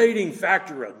motivating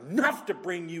factor enough to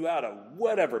bring you out of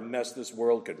whatever mess this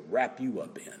world could wrap you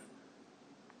up in.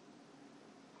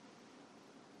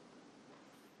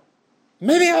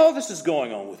 Maybe all this is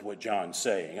going on with what John's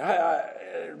saying.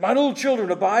 My little children,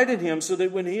 abide in him so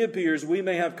that when he appears, we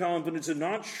may have confidence and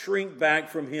not shrink back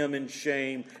from him in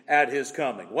shame at his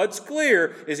coming. What's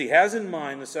clear is he has in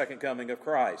mind the second coming of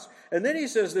Christ. And then he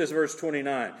says this, verse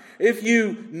 29. If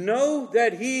you know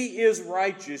that he is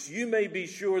righteous, you may be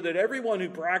sure that everyone who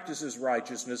practices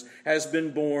righteousness has been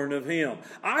born of him.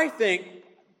 I think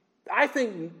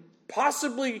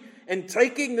possibly in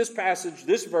taking this passage,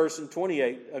 this verse in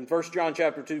 28, in 1 John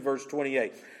chapter 2, verse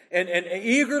 28, and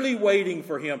eagerly waiting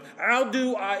for him. How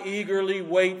do I eagerly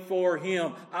wait for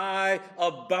him? I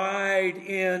abide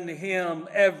in him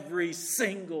every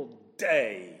single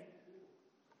day.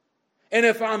 And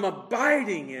if I'm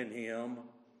abiding in him,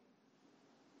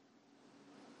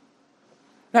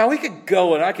 now we could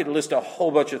go and I could list a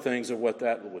whole bunch of things of what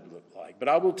that would look like. But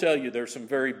I will tell you there's some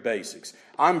very basics.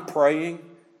 I'm praying.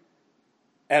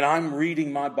 And I'm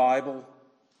reading my Bible,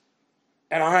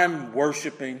 and I'm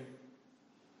worshiping,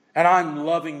 and I'm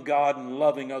loving God and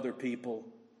loving other people,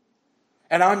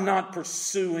 and I'm not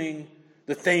pursuing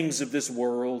the things of this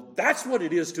world. That's what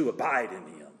it is to abide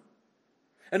in him.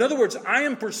 In other words, I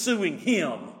am pursuing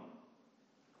Him.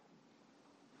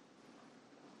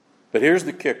 But here's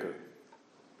the kicker.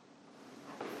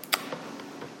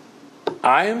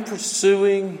 I am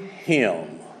pursuing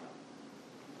Him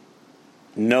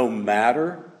no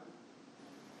matter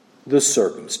the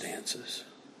circumstances.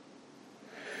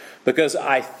 Because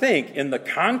I think in the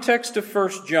context of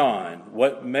 1 John,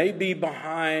 what may be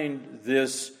behind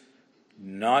this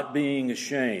not being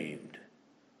ashamed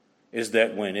is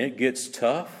that when it gets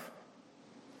tough,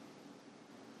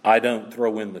 I don't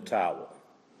throw in the towel.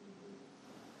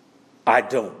 I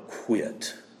don't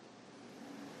quit.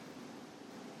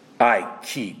 I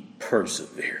keep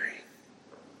persevering.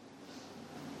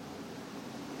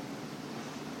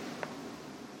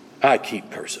 I keep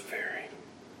persevering.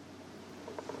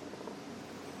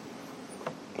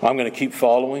 I'm going to keep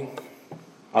following.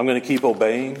 I'm going to keep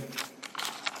obeying.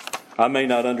 I may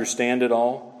not understand it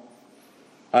all.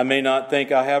 I may not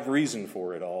think I have reason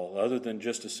for it all, other than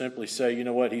just to simply say, you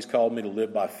know what, He's called me to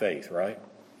live by faith, right?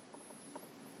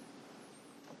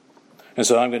 And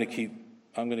so I'm going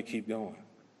to keep going.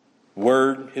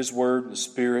 Word, His Word, the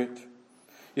Spirit.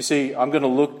 You see, I'm going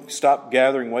to stop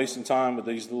gathering, wasting time with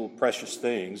these little precious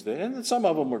things. And some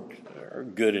of them are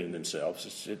good in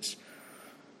themselves.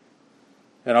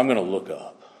 And I'm going to look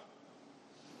up.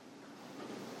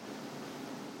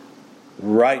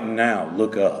 Right now,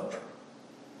 look up.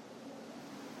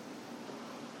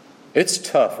 It's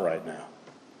tough right now.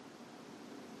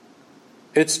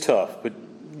 It's tough, but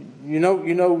you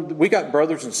know, we got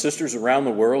brothers and sisters around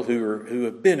the world who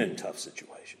have been in tough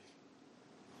situations.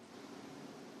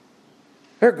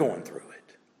 They're going through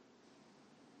it.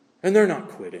 And they're not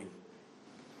quitting.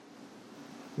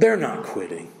 They're not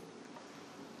quitting.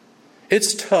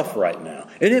 It's tough right now.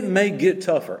 And it may get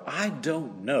tougher. I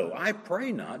don't know. I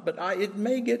pray not, but it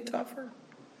may get tougher.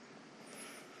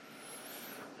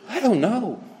 I don't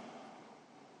know.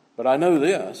 But I know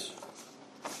this.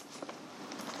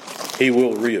 He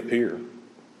will reappear.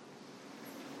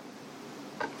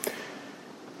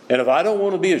 And if I don't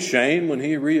want to be ashamed when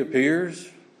He reappears,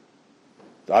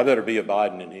 I better be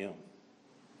abiding in Him.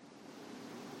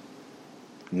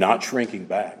 Not shrinking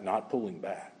back, not pulling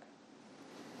back.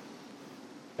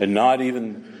 And not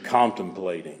even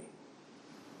contemplating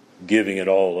giving it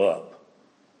all up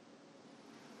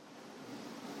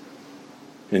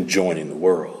and joining the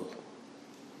world.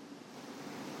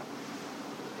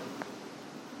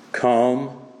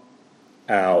 Come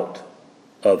out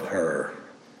of her.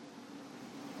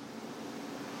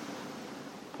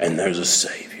 And there's a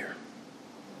Savior.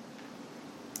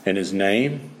 And His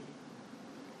name,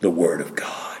 the Word of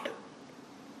God.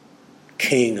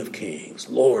 King of kings,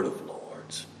 Lord of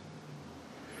lords.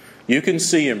 You can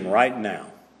see Him right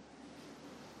now.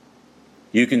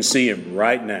 You can see Him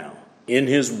right now in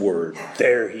His Word.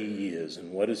 There He is.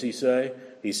 And what does He say?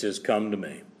 He says, come to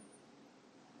me.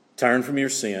 Turn from your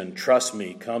sin. Trust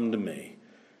me. Come to me.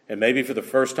 And maybe for the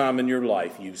first time in your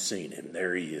life, you've seen Him.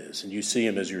 There He is. And you see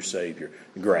Him as your Savior.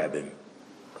 Grab Him.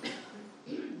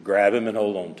 Grab Him and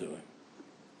hold on to Him.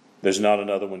 There's not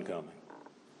another one coming.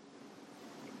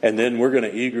 And then we're going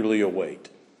to eagerly await.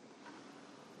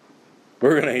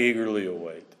 We're going to eagerly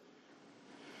await.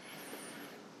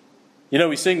 You know,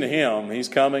 we sing the hymn, He's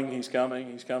coming, He's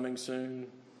coming, He's coming soon.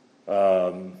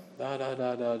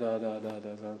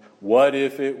 What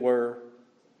if it were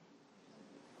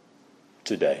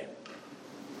today?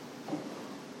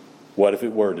 What if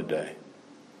it were today?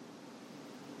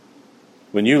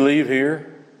 When you leave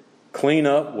here, clean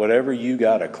up whatever you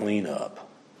got to clean up.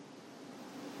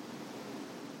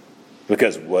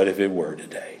 Because what if it were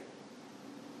today?